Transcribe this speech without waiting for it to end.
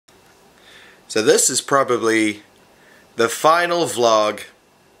So this is probably the final vlog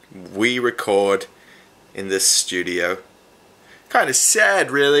we record in this studio. Kind of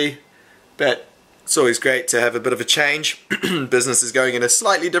sad really, but it's always great to have a bit of a change. Business is going in a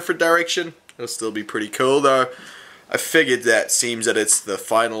slightly different direction. It'll still be pretty cool though. I figured that seems that it's the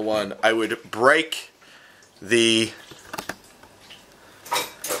final one, I would break the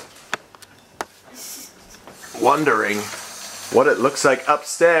wondering what it looks like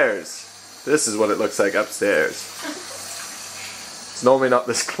upstairs. This is what it looks like upstairs. It's normally not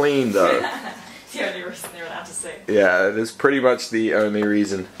this clean though. The only reason they're allowed to see. Yeah, it is pretty much the only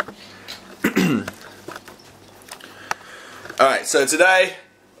reason. Alright, so today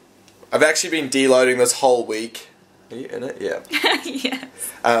I've actually been deloading this whole week. Are you in it? Yeah.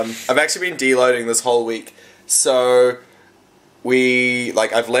 Yes. I've actually been deloading this whole week. So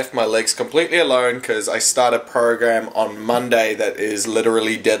I've left my legs completely alone because I start a program on Monday that is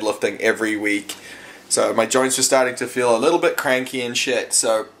literally deadlifting every week. So my joints were starting to feel a little bit cranky and shit.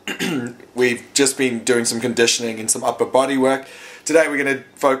 So we've just been doing some conditioning and some upper body work. Today we're going to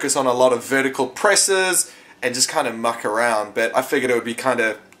focus on a lot of vertical presses and just kind of muck around. But I figured it would be kind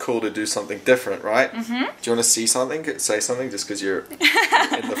of cool to do something different, right? Mm-hmm. Do you want to see something? Say something just because you're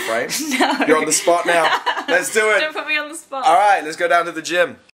in the frame? No. You're on the spot now. Let's do it. Don't put me on the spot. Alright, let's go down to the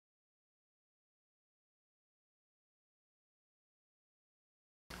gym.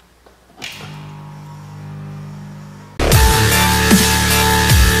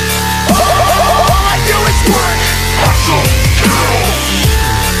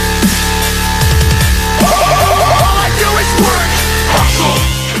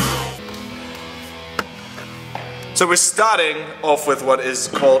 So we're starting off with what is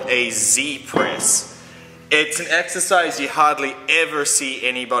called a Z press. It's an exercise you hardly ever see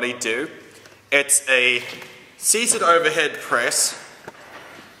anybody do. It's a seated overhead press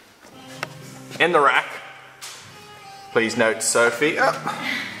in the rack. Please note Sophie.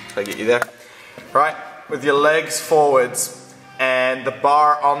 Oh, I'll get you there. Right, with your legs forwards and the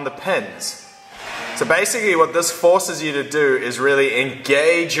bar on the pins. So basically what this forces you to do is really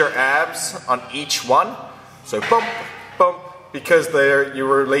engage your abs on each one. So bump, bump, because there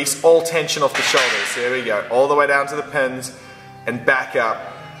you release all tension off the shoulders. There we go, all the way down to the pins and back up.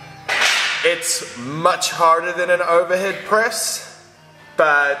 It's much harder than an overhead press,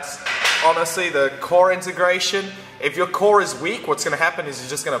 but honestly the core integration, if your core is weak, what's going to happen is you're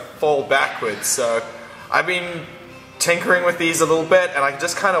just going to fall backwards. So I've been tinkering with these a little bit and I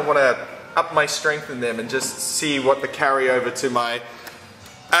just kind of want to up my strength in them and just see what the carryover to my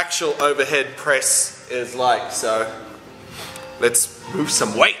actual overhead press is like. So let's move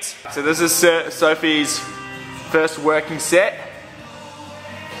some weight. So this is Sophie's first working set.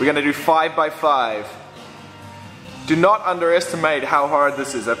 We're going to do 5 by 5. Do not underestimate how hard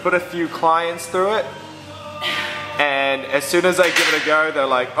this is. I put a few clients through it and as soon as I give it a go they're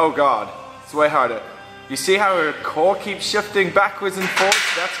like, oh god, it's way harder. You see how her core keeps shifting backwards and forwards?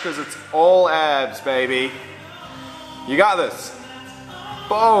 That's because it's all abs, baby. You got this.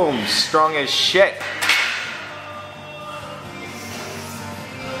 Boom! Strong as shit.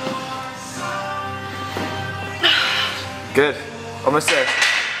 Good. Almost there.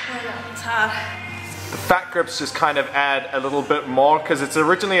 It's hard. The fat grips just kind of add a little bit more because it's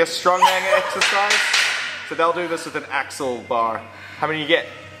originally a strongman exercise. So they'll do this with an axle bar. How many you get?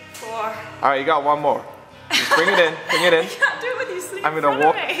 4. Alright, you got one more. Just bring it in. Bring it in. I can't do it with you sitting I'm in going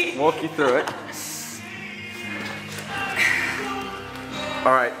front to of me. walk you through it.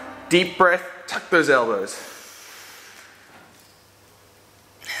 Alright, deep breath, tuck those elbows.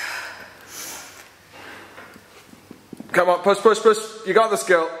 Come on, push, push, push. You got this,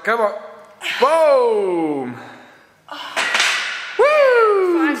 girl. Come on. Boom!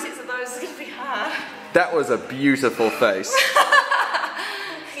 Woo! 5 sets of those is going to be hard. That was a beautiful face.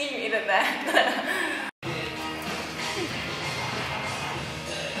 You edit that.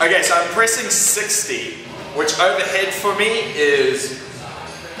 Okay, so I'm pressing 60, which overhead for me is,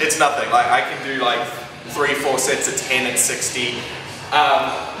 it's nothing. Like I can do like 3-4 sets of 10 at 60.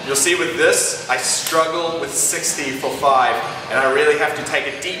 You'll see with this, I struggle with 60 for 5, and I really have to take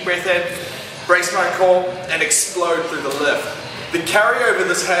a deep breath in, brace my core, and explode through the lift. The carryover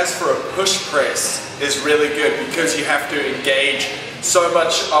this has for a push press is really good because you have to engage so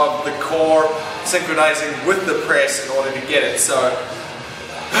much of the core synchronizing with the press in order to get it. So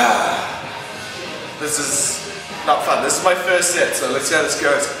this is not fun. This is my first set, so let's see how this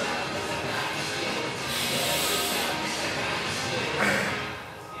goes.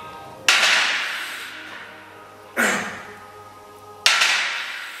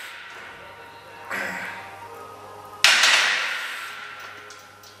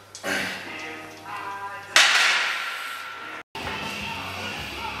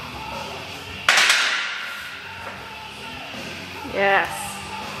 Yes.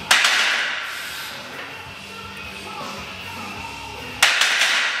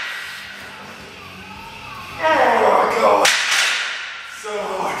 Oh god. So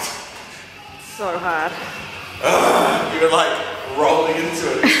hard. So hard. You were like rolling into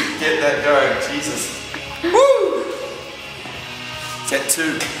it to get that going. Jesus. Woo! Set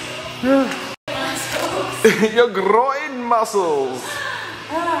 2. Your groin muscles.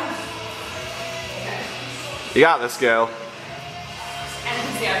 You got this, girl. As you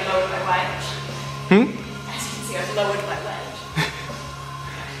can see, I've lowered my wedge. As you can see, I've lowered my wedge.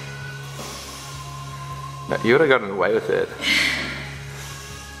 No, you would have gotten away with it.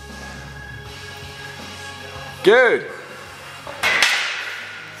 Good.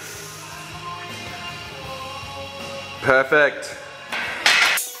 Perfect.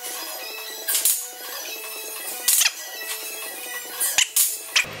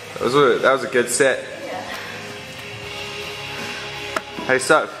 That was a good set. Yeah. Hey,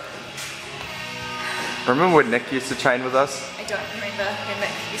 so remember when Nick used to train with us? I don't remember when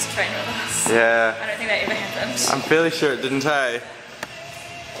Nick used to train with us. Yeah. I don't think that ever happened. I'm fairly sure it didn't, hey?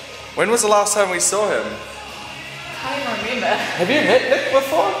 When was the last time we saw him? I can't even remember. Have you met Nick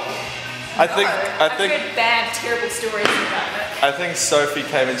before? I think I've heard bad, terrible stories about Nick. I think Sophie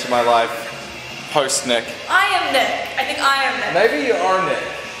came into my life post Nick. I am Nick. I think I am Nick. Maybe you are Nick.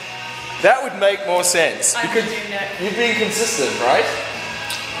 That would make more sense. I'm because Nick. you've been consistent, right?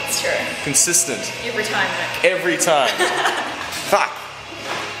 That's true. Consistent. Every time, Nick. Every time. Fuck.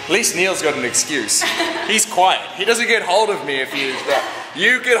 At least Neil's got an excuse. He's quiet. He doesn't get hold of me if he is that.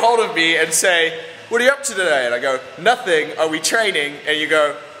 You get hold of me and say, what are you up to today? And I go, nothing. Are we training? And you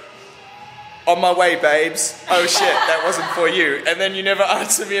go, on my way, babes. Oh shit, that wasn't for you. And then you never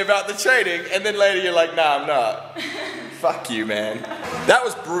answer me about the training. And then later you're like, nah, I'm not. Fuck you, man. That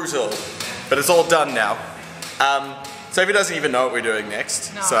was brutal. But it's all done now. Sophie doesn't even know what we're doing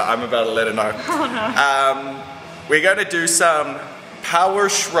next. No. So I'm about to let her know. Oh no. We're going to do some power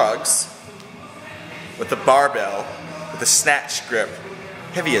shrugs with the barbell, with a snatch grip.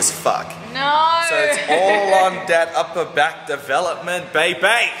 Heavy as fuck. No. So it's all on that upper back development,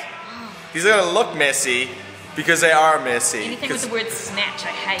 baby. These are gonna look messy because they are messy. Anything with the word snatch, I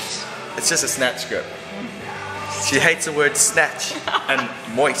hate. It's just a snatch grip. She hates the word snatch and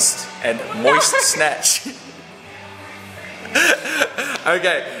moist snatch.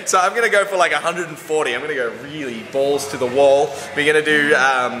 Okay, so I'm gonna go for like 140. I'm gonna go really balls to the wall. We're gonna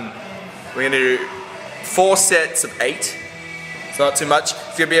do 4 sets of 8. It's not too much.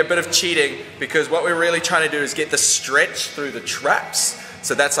 It's gonna be a bit of cheating because what we're really trying to do is get the stretch through the traps.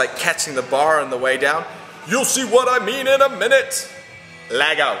 So that's like catching the bar on the way down. You'll see what I mean in a minute.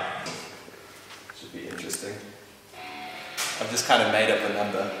 Lego. Should be interesting. I've just kind of made up a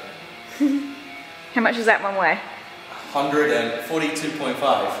number. How much is that one way?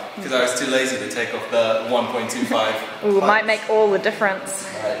 142.5 because I was too lazy to take off the 1.25. Ooh, it might make all the difference.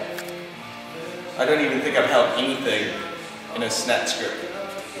 Right. I don't even think I've held anything in a snatch grip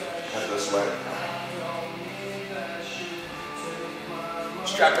like this way.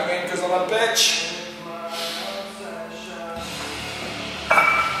 Strapping in because I'm a bitch.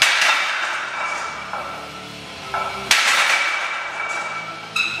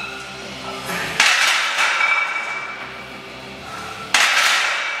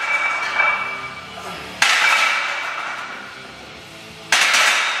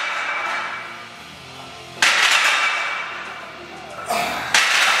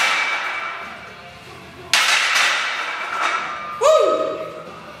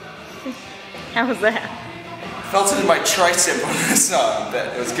 How was that? Felt it in my tricep on this arm, but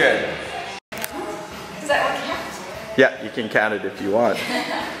it was good. Does that one count? Yeah, you can count it if you want.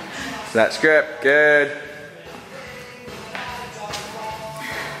 Snatch grip, good.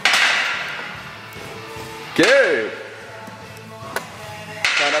 Good.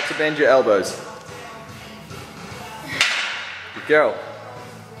 Try not to bend your elbows. Good girl.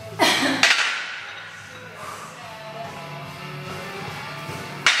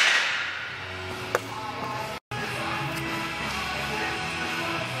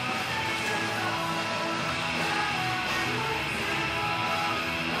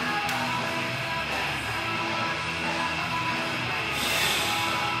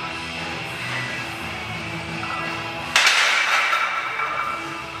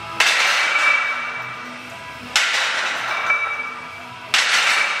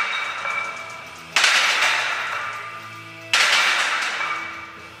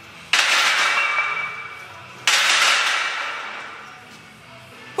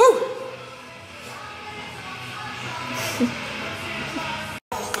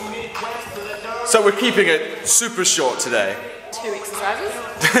 So we're keeping it super short today. 2 exercises.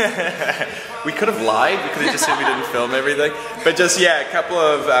 We could have lied, we could have just said we didn't film everything. But just, yeah, a couple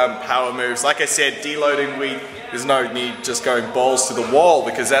of power moves. Like I said, deloading, there's no need just going balls to the wall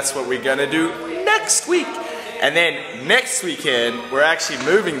because that's what we're gonna do next week. And then next weekend, we're actually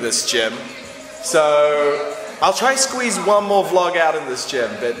moving this gym. So I'll try to squeeze one more vlog out in this gym,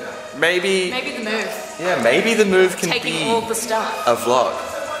 but maybe the move. Yeah, maybe the move can Taking be all the stuff. a vlog.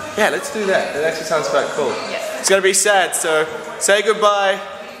 Yeah, let's do that. That actually sounds quite cool. Yeah. It's gonna be sad, so say goodbye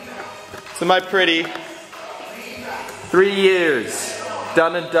to my pretty 3 years,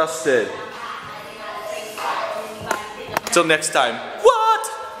 done and dusted. Till next time.